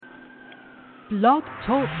Blog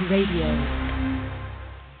Talk Radio.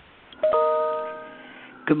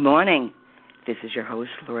 Good morning. This is your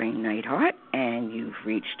host, Llorraine Neithardt, and you've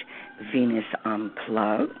reached Venus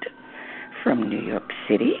Unplugged from New York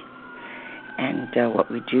City. And what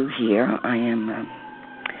we do here, I am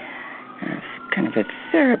kind of a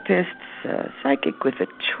therapist, psychic with a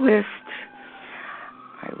twist.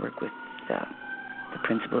 I work with the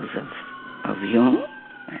principles of Jung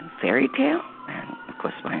and fairy tale, and of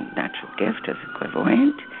course my natural gift as a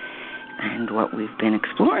clairvoyant. And what we've been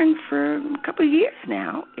exploring for a couple of years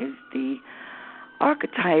now is the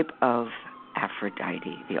archetype of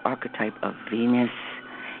Aphrodite, the archetype of Venus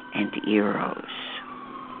and Eros.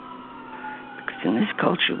 Because in this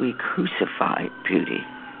culture we crucify beauty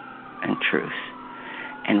and truth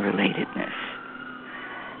and relatedness.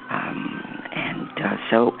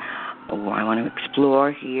 So I want to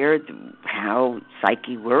explore here how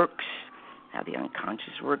psyche works, how the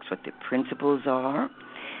unconscious works, what the principles are,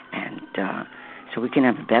 and so we can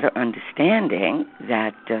have a better understanding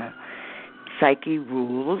that psyche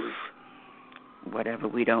rules. Whatever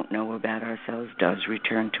we don't know about ourselves does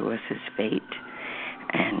return to us as fate.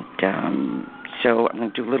 And so I'm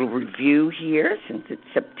going to do a little review here since it's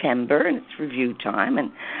September and it's review time.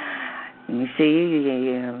 And let me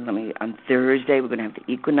see, on Thursday we're going to have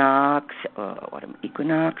the equinox, autumn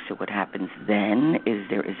equinox. So what happens then is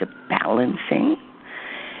there is a balancing.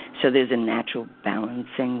 So there's a natural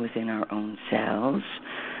balancing within our own selves.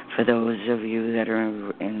 For those of you that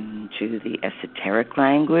are into the esoteric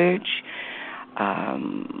language,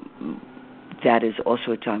 that is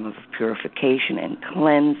also a time of purification and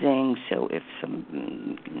cleansing. So if some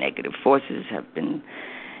negative forces have been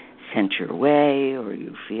sent your way, or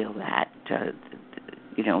you feel that,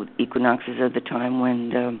 equinoxes are the time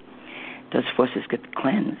when those forces get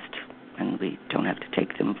cleansed, and we don't have to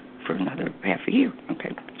take them for another half a year.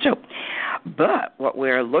 Okay. So, but what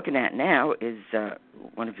we're looking at now is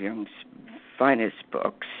one of Jung's finest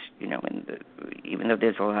books. Even though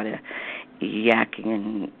there's a lot of yakking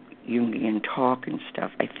and Jungian talk and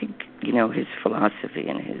stuff, I think his philosophy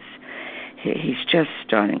and he's just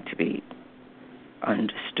starting to be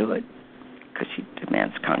understood because he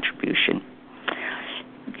demands contribution.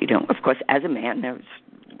 Of course, as a man, there's,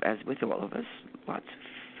 as with all of us, lots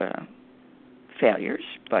of failures,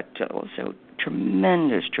 but also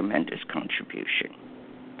tremendous contribution.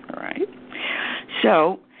 All right?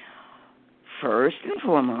 So, first and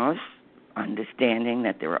foremost, understanding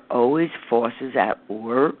that there are always forces at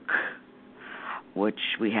work which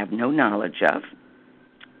we have no knowledge of,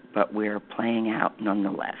 but we're playing out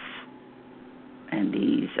nonetheless. And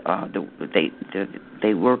these are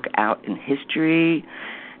they work out in history,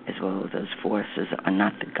 as well as those forces are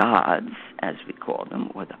not the gods, as we call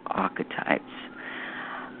them, or the archetypes,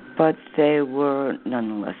 but they were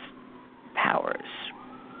nonetheless powers,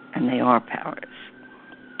 and they are powers.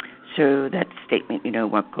 So that statement,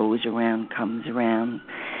 what goes around comes around,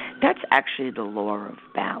 that's actually the law of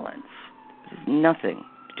balance. It has nothing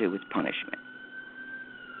to do with punishment.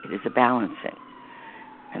 It is a balancing.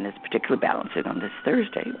 And there's particular balancing on this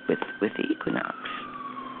Thursday with the equinox.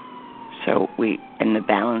 So and the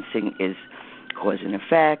balancing is cause and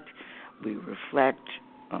effect. We reflect,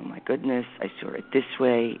 oh my goodness, I saw it this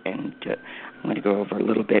way, and I'm going to go over a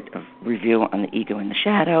little bit of review on the ego and the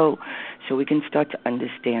shadow, so we can start to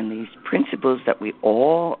understand these principles that we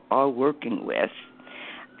all are working with.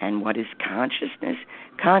 And what is consciousness?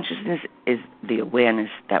 Consciousness is the awareness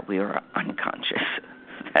that we are unconscious.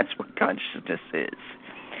 That's what consciousness is.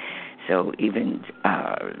 So even,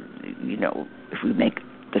 if we make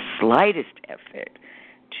the slightest effort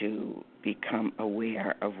to become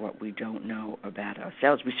aware of what we don't know about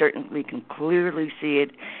ourselves, we certainly can clearly see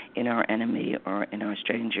it in our enemy or in our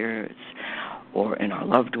strangers or in our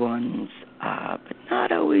loved ones, but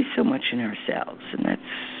not always so much in ourselves. And that's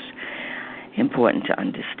important to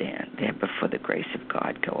understand. There before the grace of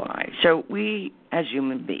God go I. So we, as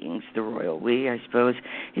human beings, the royal we, I suppose,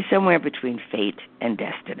 is somewhere between fate and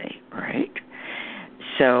destiny, right?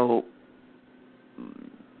 So,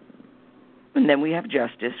 and then we have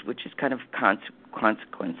justice, which is kind of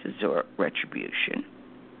consequences or retribution,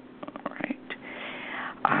 all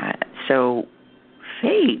right? So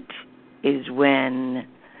fate is when,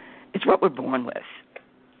 it's what we're born with.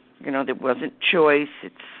 There wasn't choice.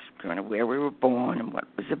 It's kind of where we were born and what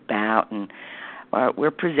it was about, and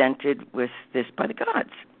we're presented with this by the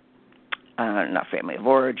gods. Our family of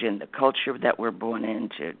origin, the culture that we're born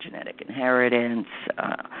into, genetic inheritance.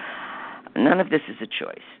 None of this is a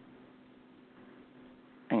choice.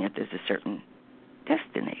 And yet there's a certain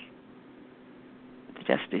destiny. The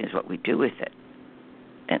destiny is what we do with it.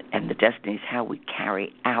 And the destiny is how we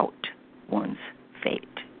carry out one's fate.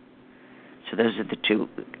 So those are the two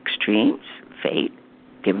extremes: fate,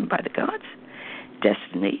 given by the gods;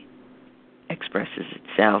 destiny expresses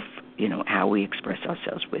itself, how we express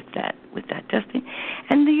ourselves with that destiny,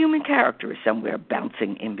 and the human character is somewhere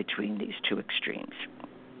bouncing in between these two extremes.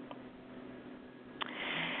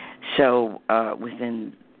 So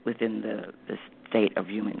within the state of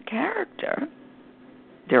human character,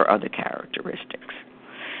 there are other characteristics.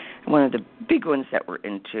 One of the big ones that we're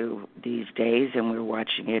into these days, and we're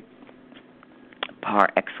watching it par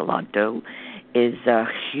excellence, is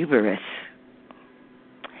hubris.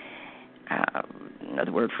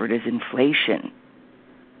 Another word for it is inflation.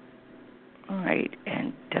 All right,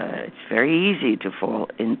 and it's very easy to fall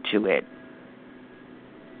into it,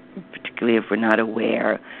 particularly if we're not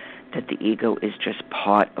aware that the ego is just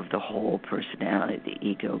part of the whole personality. The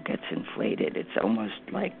ego gets inflated. It's almost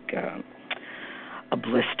like a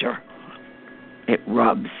blister. It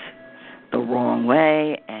rubs the wrong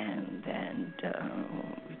way, and then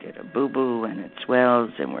we get a boo-boo, and it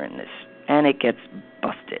swells, and we're in this, and it gets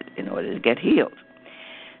busted in order to get healed.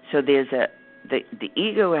 So there's the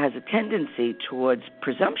ego has a tendency towards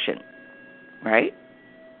presumption, right?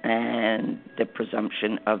 And the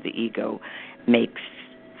presumption of the ego makes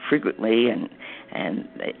frequently and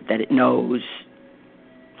that it knows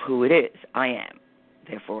who it is. I am,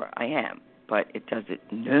 therefore I am. But it doesn't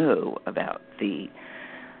know about the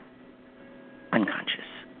unconscious.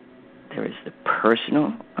 There is the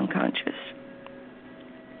personal unconscious,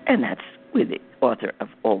 and that's with the author of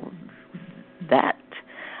all that,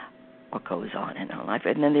 what goes on in our life.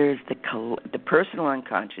 And then there's the personal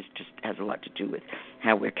unconscious, just has a lot to do with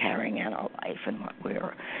how we're carrying out our life and what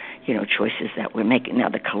we're, choices that we're making. Now,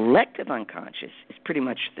 the collective unconscious is pretty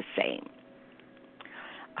much the same.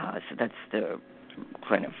 So that's the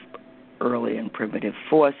kind of early and primitive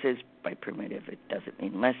forces. By primitive, it doesn't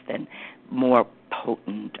mean less than. More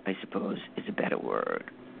potent, I suppose, is a better word.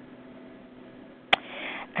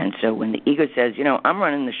 And so when the ego says, I'm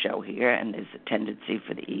running the show here, and there's a tendency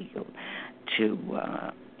for the ego to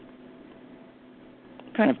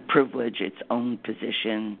kind of privilege its own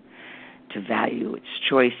position, to value its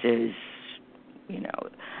choices,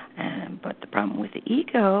 but the problem with the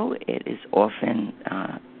ego, it is often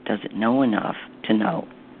doesn't know enough to know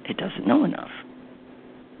it doesn't know enough.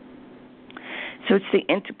 So it's the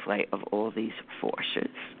interplay of all these forces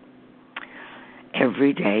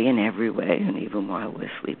every day in every way, and even while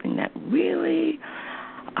we're sleeping, that really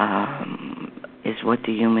is what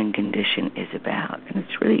the human condition is about. And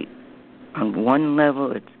it's really, on one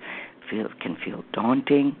level, it can feel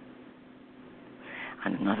daunting.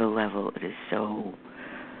 On another level, it is so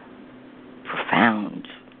profound,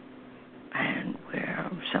 and we're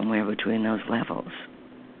somewhere between those levels.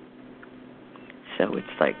 So it's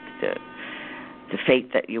like the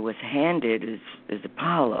fate that you was handed is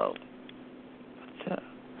Apollo,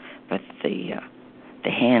 but the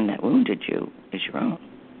hand that wounded you is your own.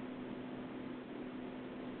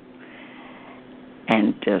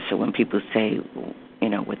 And so when people say,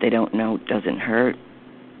 what they don't know doesn't hurt,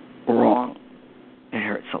 wrong. It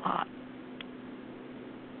hurts a lot.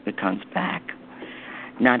 It comes back,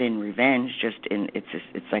 not in revenge, just in it's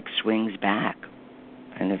like swings back.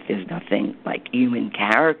 And if there's nothing like human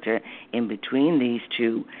character in between these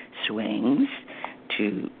two swings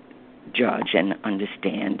to judge and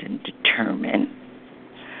understand and determine,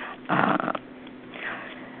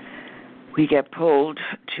 we get pulled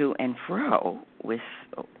to and fro with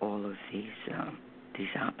all of these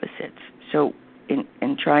opposites. So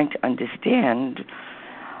in trying to understand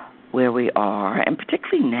where we are, and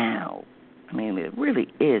particularly now, it really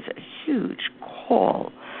is a huge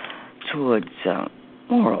call towards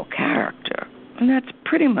moral character, and that's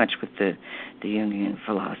pretty much what the Jungian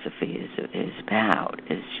philosophy is about.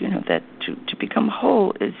 Is that to become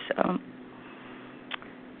whole is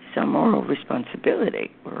some moral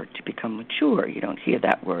responsibility, or to become mature. You don't hear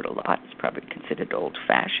that word a lot. It's probably considered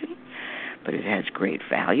old-fashioned, but it has great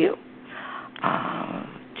value.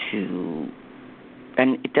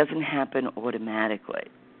 And it doesn't happen automatically.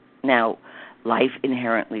 Now, life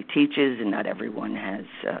inherently teaches, and not everyone has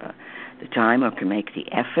the time or can make the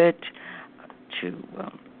effort to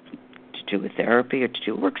do a therapy or to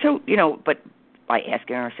do work. So, but by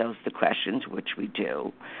asking ourselves the questions, which we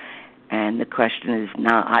do, and the question is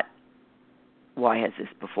not, why has this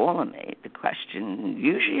befallen me? The question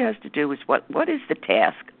usually has to do with what is the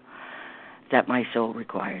task that my soul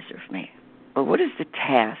requires of me? Or what is the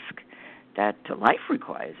task that life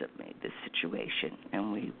requires of me, this situation?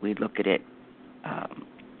 And we look at it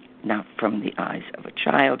not from the eyes of a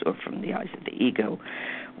child or from the eyes of the ego,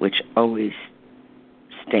 which always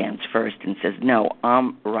stands first and says, no,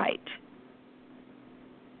 I'm right.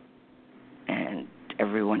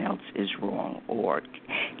 everyone else is wrong, or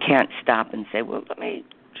can't stop and say, well, let me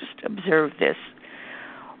just observe this,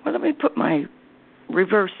 or let me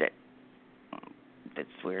reverse it.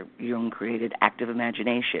 That's where Jung created active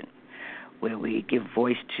imagination, where we give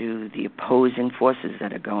voice to the opposing forces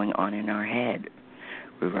that are going on in our head.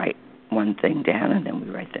 We write one thing down, and then we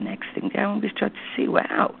write the next thing down, and we start to see,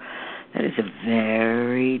 wow, that is a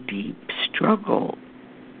very deep struggle.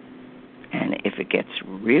 And if it gets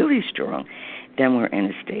really strong, then we're in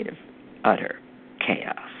a state of utter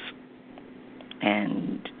chaos.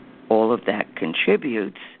 And all of that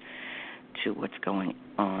contributes to what's going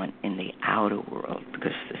on in the outer world,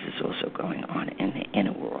 because this is also going on in the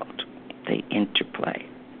inner world. They interplay.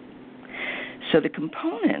 So the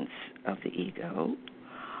components of the ego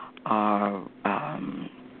are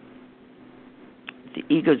the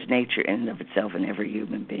ego's nature in and of itself in every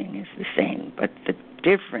human being is the same, but the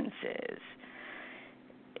difference is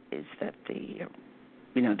that the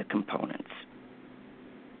components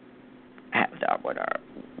have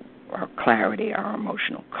our clarity, our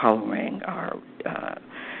emotional coloring, our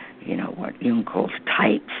what Jung calls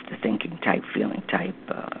types, the thinking type, feeling type,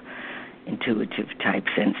 intuitive type,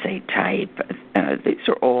 sensate type. These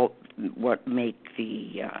are all what make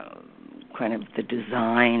the kind of the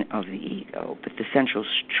design of the ego, but the central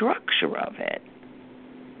structure of it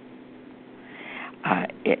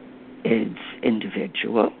is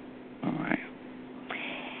individual, all right?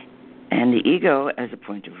 And the ego, as a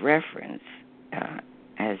point of reference,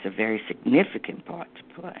 has a very significant part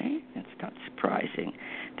to play. It's not surprising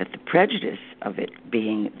that the prejudice of it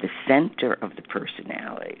being the center of the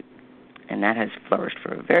personality, and that has flourished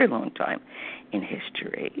for a very long time in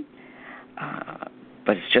history,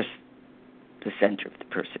 but it's just the center of the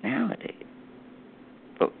personality.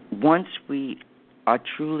 But once we are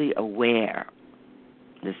truly aware,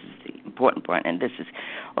 this is the important point, and this is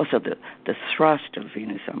also the thrust of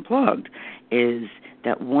Venus Unplugged, is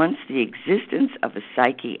that once the existence of a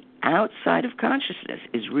psyche outside of consciousness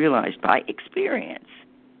is realized by experience,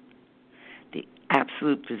 the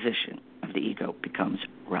absolute position of the ego becomes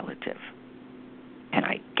relative. And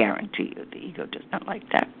I guarantee you the ego does not like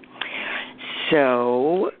that.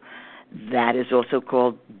 So that is also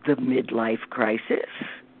called the midlife crisis,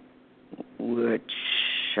 which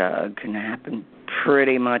can happen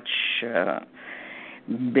pretty much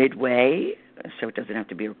midway, so it doesn't have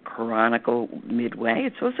to be a chronicle midway.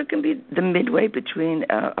 It also can be the midway between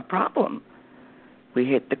a problem. We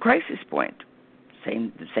hit the crisis point.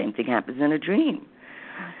 The same thing happens in a dream.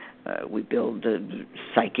 We build the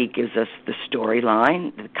psyche gives us the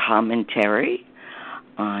storyline, the commentary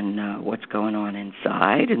on what's going on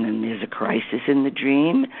inside, and then there's a crisis in the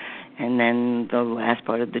dream, and then the last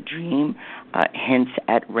part of the dream hints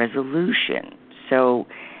at resolution. So,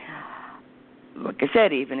 like I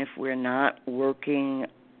said, even if we're not working,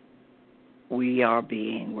 we are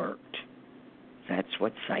being worked. That's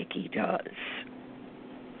what psyche does.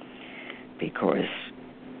 Because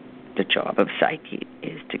the job of psyche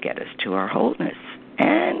is to get us to our wholeness.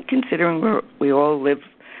 And considering we all live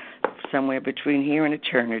somewhere between here and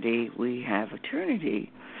eternity, we have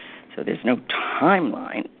eternity. So there's no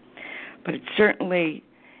timeline. But it certainly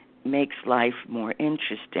makes life more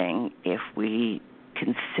interesting if we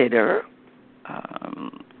consider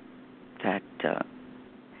that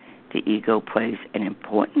the ego plays an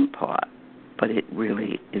important part, but it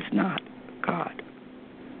really is not God.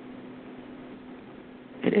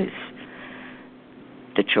 It is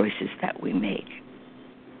the choices that we make.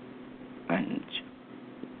 And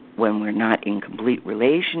when we're not in complete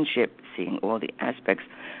relationship, seeing all the aspects,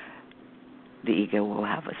 the ego will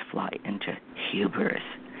have us fly into hubris,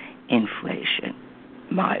 inflation,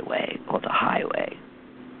 my way or the highway.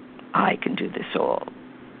 I can do this all.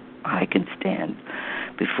 I can stand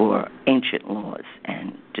before ancient laws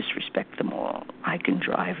and disrespect them all. I can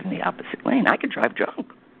drive in the opposite lane. I can drive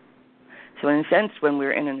drunk. So in a sense, when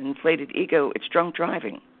we're in an inflated ego, it's drunk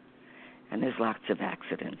driving. And there's lots of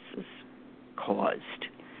accidents caused.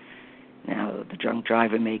 Now, the drunk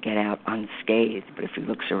driver may get out unscathed, but if he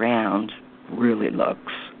looks around, really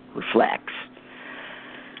looks, reflects,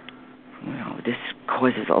 this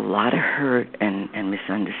causes a lot of hurt and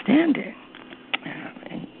misunderstanding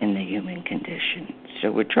in the human condition.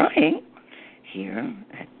 So we're trying here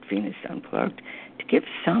at Venus Unplugged to give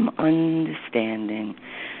some understanding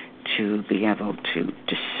to be able to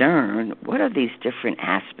discern what are these different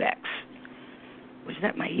aspects. Was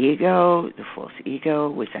that my ego, the false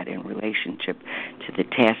ego? Was that in relationship to the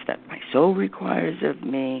task that my soul requires of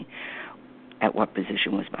me? At what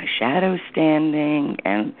position was my shadow standing?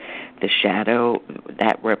 And the shadow,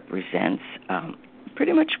 that represents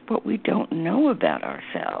pretty much what we don't know about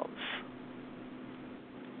ourselves.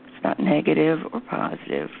 It's not negative or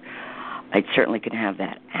positive. It certainly can have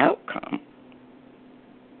that outcome,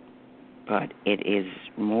 but it is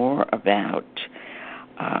more about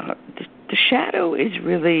the shadow is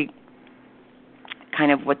really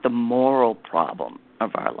kind of what the moral problem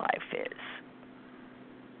of our life is.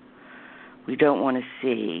 We don't want to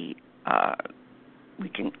see. We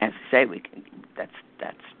can, as I say, we can.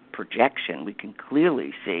 That's projection. We can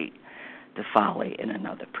clearly see the folly in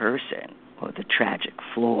another person or the tragic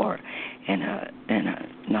flaw in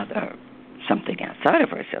another something outside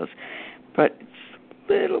of ourselves. But it's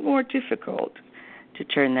a little more difficult to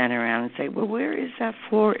turn that around and say, well, where is that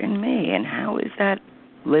flaw in me, and how is that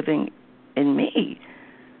living in me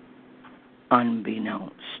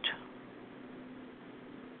unbeknownst?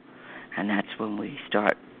 And that's when we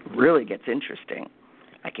start, really gets interesting.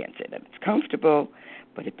 I can't say that it's comfortable,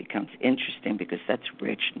 but it becomes interesting because that's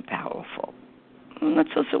rich and powerful. And that's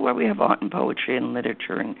also why we have art and poetry and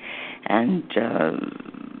literature and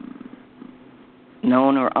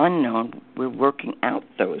known or unknown, we're working out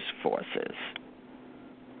those forces.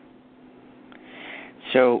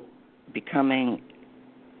 So becoming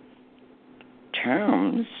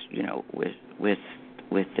terms,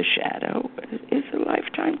 with the shadow is a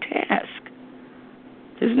lifetime task.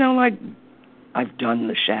 There's no I've done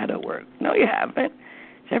the shadow work. No, you haven't.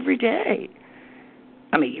 It's every day.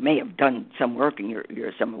 I mean, you may have done some work and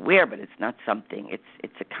you're some aware, but it's not something.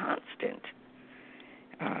 It's a constant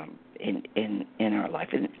in our life,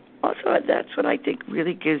 and also that's what I think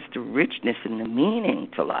really gives the richness and the meaning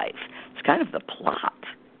to life. It's kind of the plot.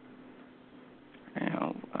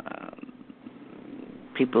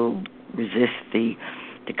 People resist the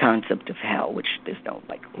concept of hell, which there's no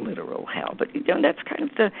literal hell, but that's kind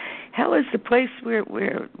of the hell is the place where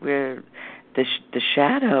the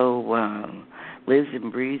shadow lives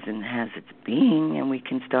and breathes and has its being, and we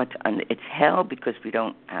can start to it's hell because we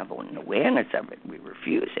don't have an awareness of it. We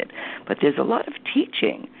refuse it. But there's a lot of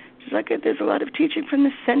teaching. There's a lot of teaching from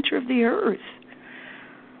the center of the earth.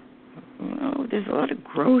 There's a lot of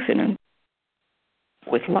growth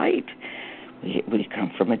with light. We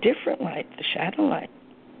come from a different light, the shadow light.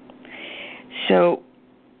 So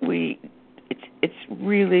it's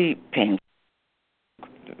really painful,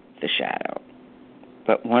 the shadow.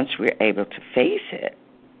 But once we're able to face it,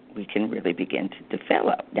 we can really begin to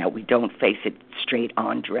develop. Now, we don't face it straight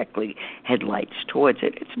on, directly, headlights towards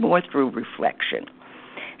it. It's more through reflection.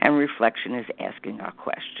 And reflection is asking our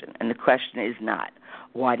question. And the question is not,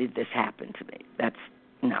 why did this happen to me? That's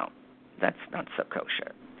not so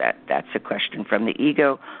kosher. That's a question from the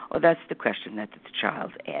ego, or that's the question that the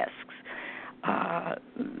child asks.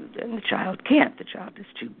 And the child can't. The child is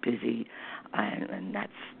too busy, and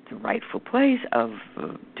that's the rightful place of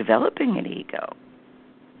developing an ego.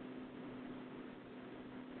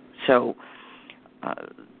 So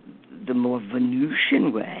the more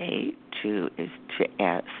Venusian way is to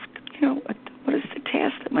ask, what is the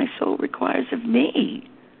task that my soul requires of me?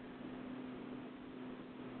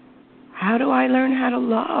 How do I learn how to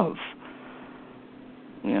love?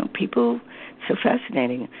 People, so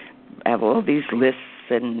fascinating, have all these lists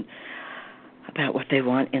and about what they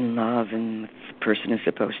want in love and what the person is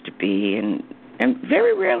supposed to be, and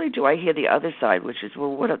very rarely do I hear the other side, which is,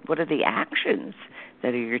 well, what are the actions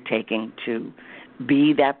that you're taking to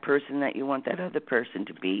be that person that you want that other person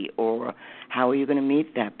to be, or how are you going to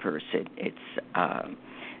meet that person? It's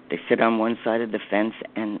they sit on one side of the fence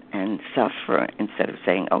and suffer instead of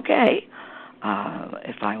saying, okay,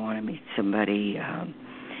 if I want to meet somebody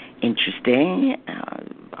interesting,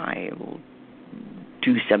 I will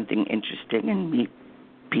do something interesting and meet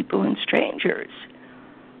people and strangers.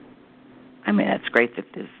 I mean, that's great that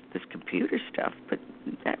there's this computer stuff, but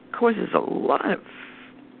that causes a lot of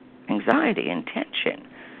anxiety and tension.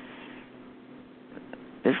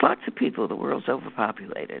 There's lots of people. The world's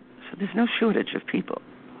overpopulated, so there's no shortage of people.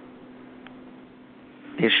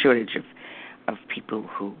 There's shortage of people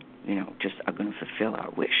who, just are going to fulfill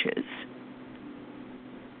our wishes.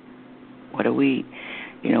 What are we,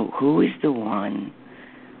 who is the one,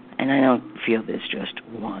 and I don't feel there's just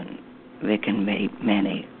one. There can be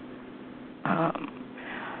many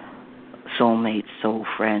soulmates, soul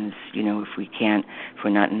friends. If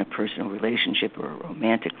we're not in a personal relationship or a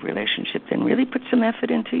romantic relationship, then really put some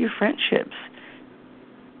effort into your friendships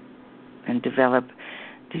and develop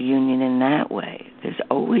the union in that way. There's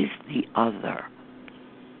always the other.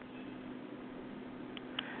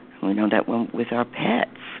 We know that with our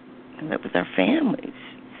pets, and that with our families,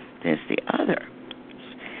 there's the other.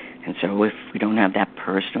 And so if we don't have that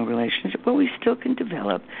personal relationship, well, we still can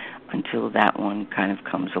develop until that one kind of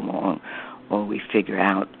comes along, or we figure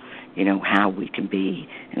out, how we can be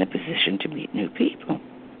in a position to meet new people.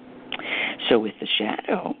 So with the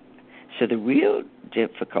shadow, so the real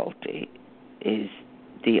difficulty is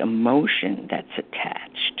the emotion that's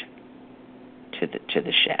attached to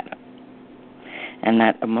the shadow. And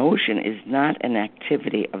that emotion is not an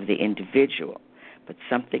activity of the individual, but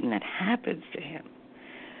something that happens to him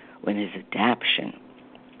when his adaptation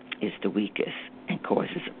is the weakest and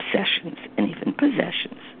causes obsessions and even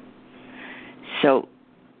possessions. So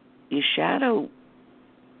your shadow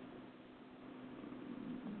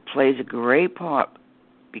plays a great part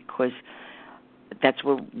because that's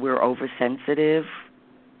where we're oversensitive,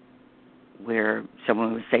 where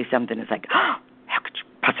someone would say something, it's like, oh, how could you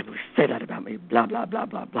possibly say that about me, blah, blah, blah,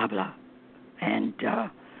 blah, blah, blah. And,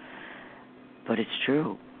 but it's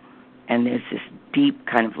true. And there's this deep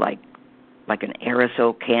kind of like an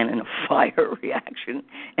aerosol cannon of fire reaction,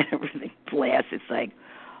 and everything blasts. It's like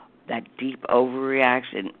that deep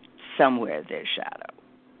overreaction. Somewhere there's shadow.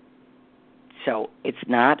 So it's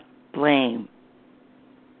not blame.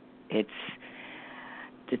 It's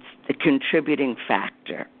the contributing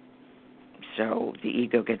factor. So the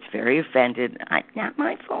ego gets very offended. Not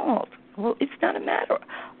my fault. Well, it's not a matter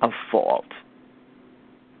of fault.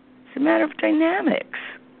 It's a matter of dynamics.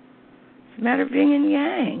 It's a matter of yin and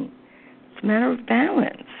yang. It's a matter of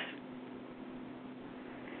balance.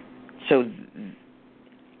 So,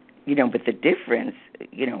 but the difference,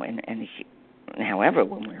 and however,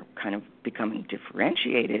 when we're kind of becoming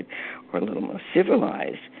differentiated or a little more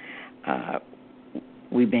civilized,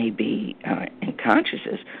 we may be in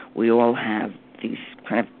consciousness, we all have these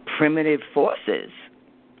kind of primitive forces,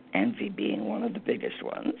 envy being one of the biggest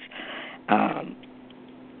ones,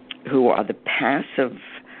 who are the passive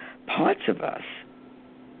parts of us.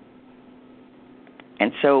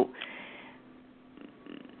 And so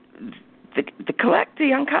the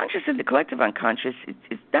unconscious and the collective unconscious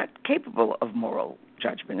is not capable of moral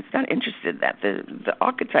judgment. It's not interested in that. The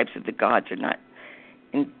archetypes of the gods are not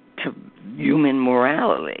into human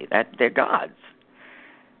morality. That they're gods.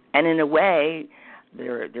 And in a way,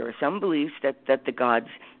 there are some beliefs that the gods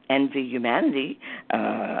envy humanity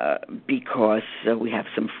because we have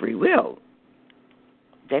some free will.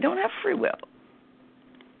 They don't have free will.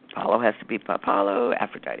 Apollo has to be Apollo,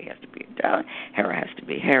 Aphrodite has to be Hera has to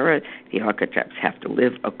be Hera. The archetypes have to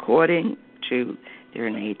live according to their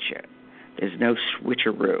nature. There's no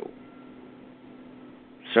switcheroo.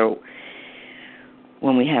 So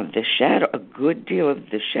when we have the shadow, a good deal of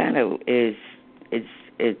the shadow is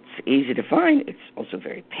it's easy to find. It's also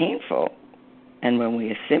very painful. And when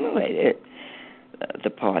we assimilate it, the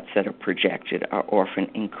parts that are projected are often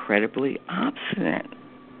incredibly obstinate.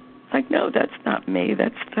 Like, no, that's not me.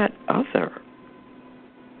 That's that other.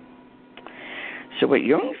 So what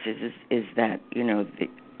Jung says is that, the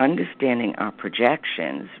understanding our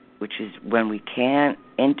projections, which is when we can't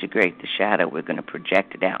integrate the shadow, we're going to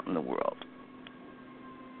project it out in the world.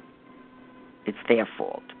 It's their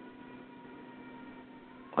fault.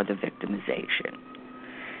 Or the victimization.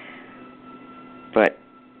 But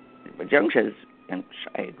what Jung says, and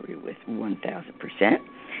I agree with 1,000%,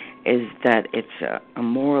 is that it's a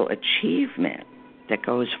moral achievement that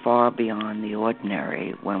goes far beyond the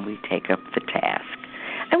ordinary when we take up the task.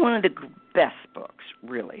 And one of the best books,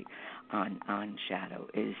 really, on shadow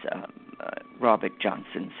is Robert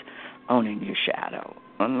Johnson's Owning Your Shadow.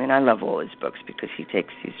 I mean, I love all his books because he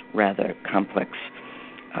takes these rather complex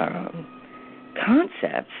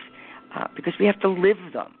concepts because we have to live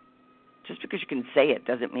them. Just because you can say it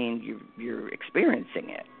doesn't mean you're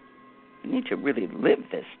experiencing it. You need to really live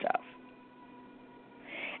this stuff.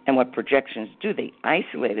 And what projections do, they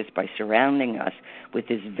isolate us by surrounding us with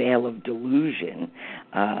this veil of delusion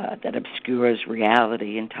that obscures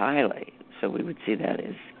reality entirely. So we would see that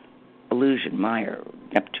as illusion, Maya,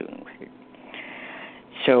 Neptune.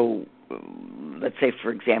 So let's say,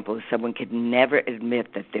 for example, someone could never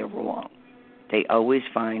admit that they're wrong. They always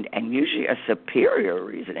find, and usually a superior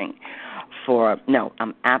reasoning for, no,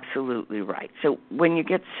 I'm absolutely right. So when you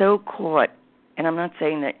get so caught, and I'm not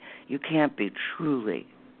saying that you can't be truly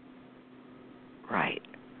right,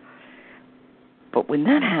 but when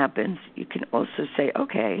that happens, you can also say,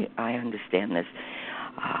 okay, I understand this,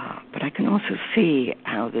 but I can also see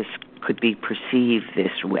how this could be perceived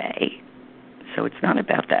this way. So it's not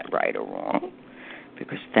about that right or wrong,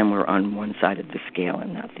 because then we're on one side of the scale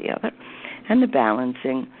and not the other. And the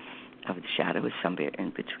balancing of the shadow is somewhere in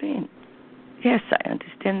between. Yes, I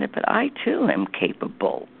understand that, but I too am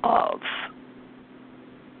capable of.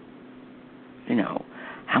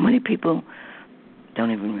 How many people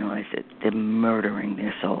don't even realize that they're murdering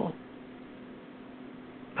their soul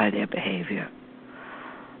by their behavior?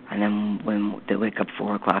 And then when they wake up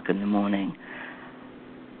 4 o'clock in the morning,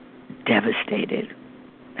 devastated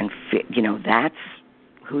And, that's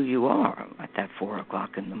who you are at that 4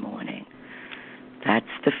 o'clock in the morning. That's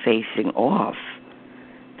the facing off.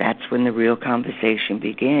 That's when the real conversation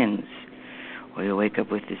begins. Or you wake up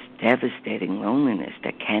with this devastating loneliness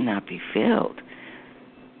that cannot be filled.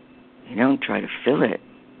 You don't try to fill it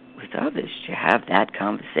with others. You have that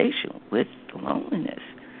conversation with the loneliness.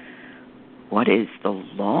 What is the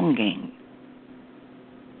longing?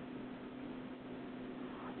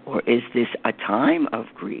 Or is this a time of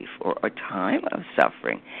grief or a time of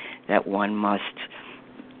suffering that one must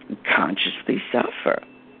consciously suffer?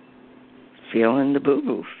 Feeling the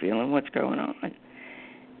boo-boo, feeling what's going on.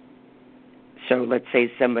 So let's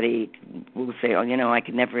say somebody will say, I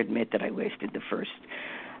can never admit that I wasted the first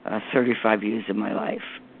 35 years of my life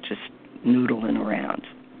just noodling around.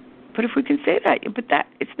 But if we can say that,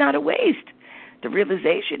 it's not a waste. The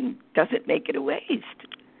realization doesn't make it a waste.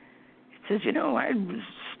 It says, I was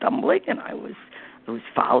stumbling, and it was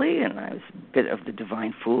folly, and I was a bit of the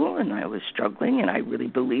divine fool, and I was struggling, and I really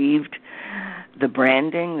believed the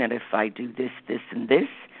branding that if I do this, this, and this,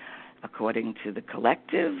 according to the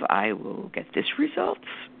collective, I will get this results.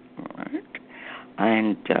 All right?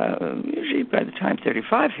 And usually by the time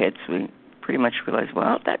 35 hits, we pretty much realize,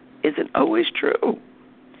 that isn't always true.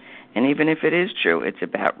 And even if it is true, it's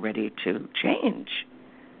about ready to change.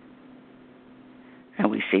 And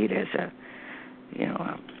we see it as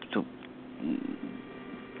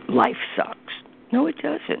life sucks. No, it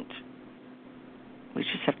doesn't. We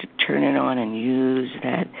just have to turn it on and use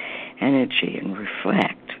that energy and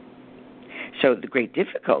reflect. So the great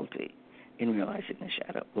difficulty in realizing the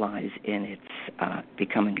shadow lies in its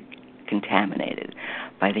becoming contaminated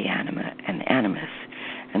by the anima and the animus.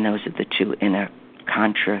 And those are the two inner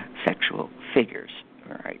contrasexual figures.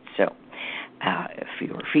 All right. So if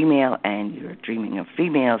you're female and you're dreaming of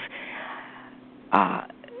females,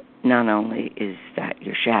 not only is that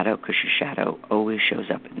your shadow, because your shadow always shows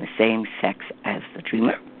up in the same sex as the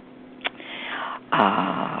dreamer,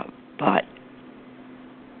 but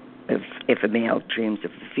if a male dreams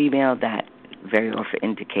of a female, that very often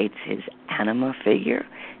indicates his anima figure,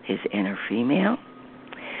 his inner female.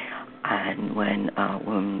 And when a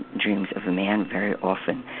woman dreams of a man, very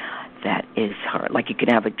often that is her. Like you can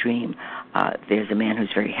have a dream, there's a man who's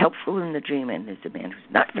very helpful in the dream, and there's a man who's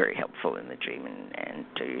not very helpful in the dream, and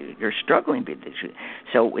you're struggling with the dream.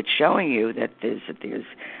 So it's showing you that there's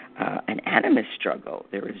an animus struggle.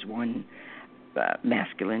 There is one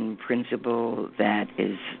masculine principle that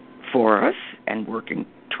is for us and working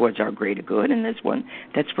towards our greater good, and there's one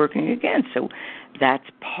that's working against. So that's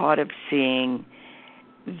part of seeing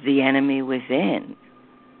the enemy within.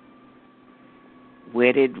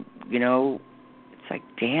 Where did, it's like,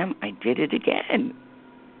 damn, I did it again.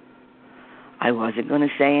 I wasn't going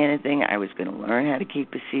to say anything. I was going to learn how to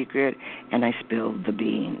keep a secret, and I spilled the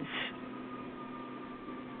beans.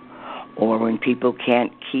 Or when people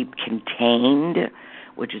can't keep contained,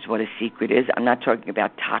 which is what a secret is. I'm not talking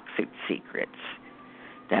about toxic secrets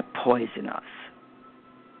that poison us.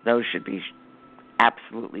 Those should be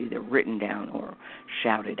absolutely either written down or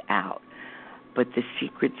shouted out. But the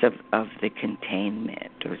secrets of the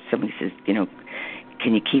containment, or somebody says,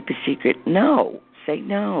 can you keep a secret? No. Say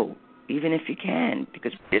no, even if you can,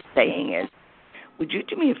 because what you're saying is, would you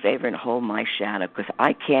do me a favor and hold my shadow, because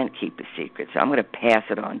I can't keep a secret, so I'm going to pass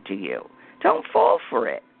it on to you. Don't fall for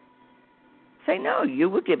it. Say no. You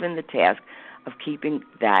were given the task of keeping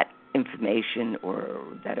that information or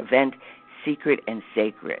that event secret and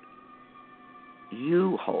sacred.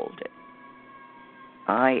 You hold it.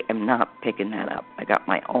 I am not picking that up. I got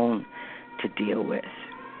my own to deal with.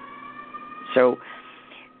 So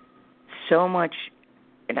much,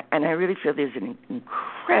 and I really feel there's an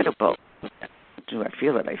incredible, do I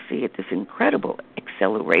feel it? I see it, this incredible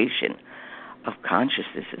acceleration of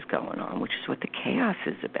consciousness is going on, which is what the chaos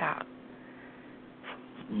is about.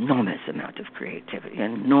 Enormous amount of creativity,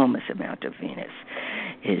 enormous amount of Venus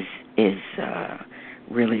is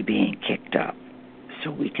really being kicked up, so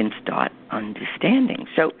we can start understanding.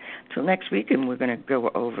 So till next week, and we're going to go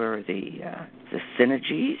over the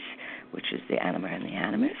synergies, which is the anima and the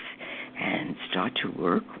animus, and start to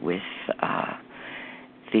work with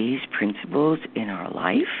these principles in our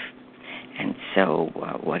life. And so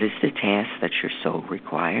what is the task that your soul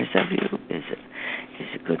requires of you is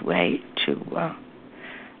a good way to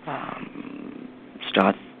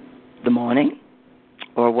start the morning.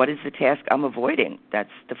 Or what is the task I'm avoiding? That's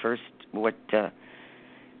the first, what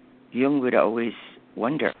Jung would always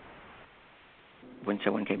wonder when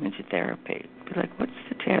someone came into therapy. Be like, what's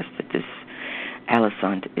the task that this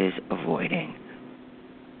Alessandra is avoiding?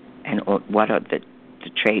 And what are the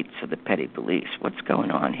traits or the petty beliefs? What's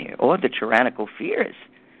going on here? Or the tyrannical fears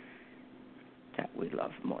that we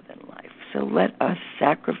love more than life. So let us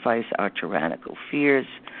sacrifice our tyrannical fears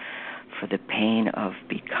for the pain of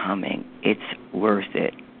becoming. It's worth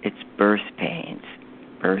it. It's birth pains,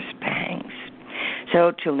 birth pangs.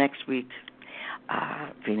 So till next week,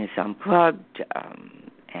 Venus Unplugged,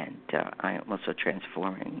 and I am also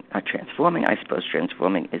transforming. I suppose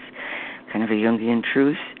transforming is kind of a Jungian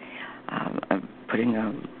truth. I'm putting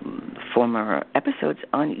former episodes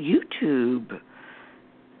on YouTube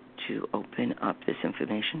to open up this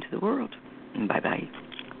information to the world. Bye-bye.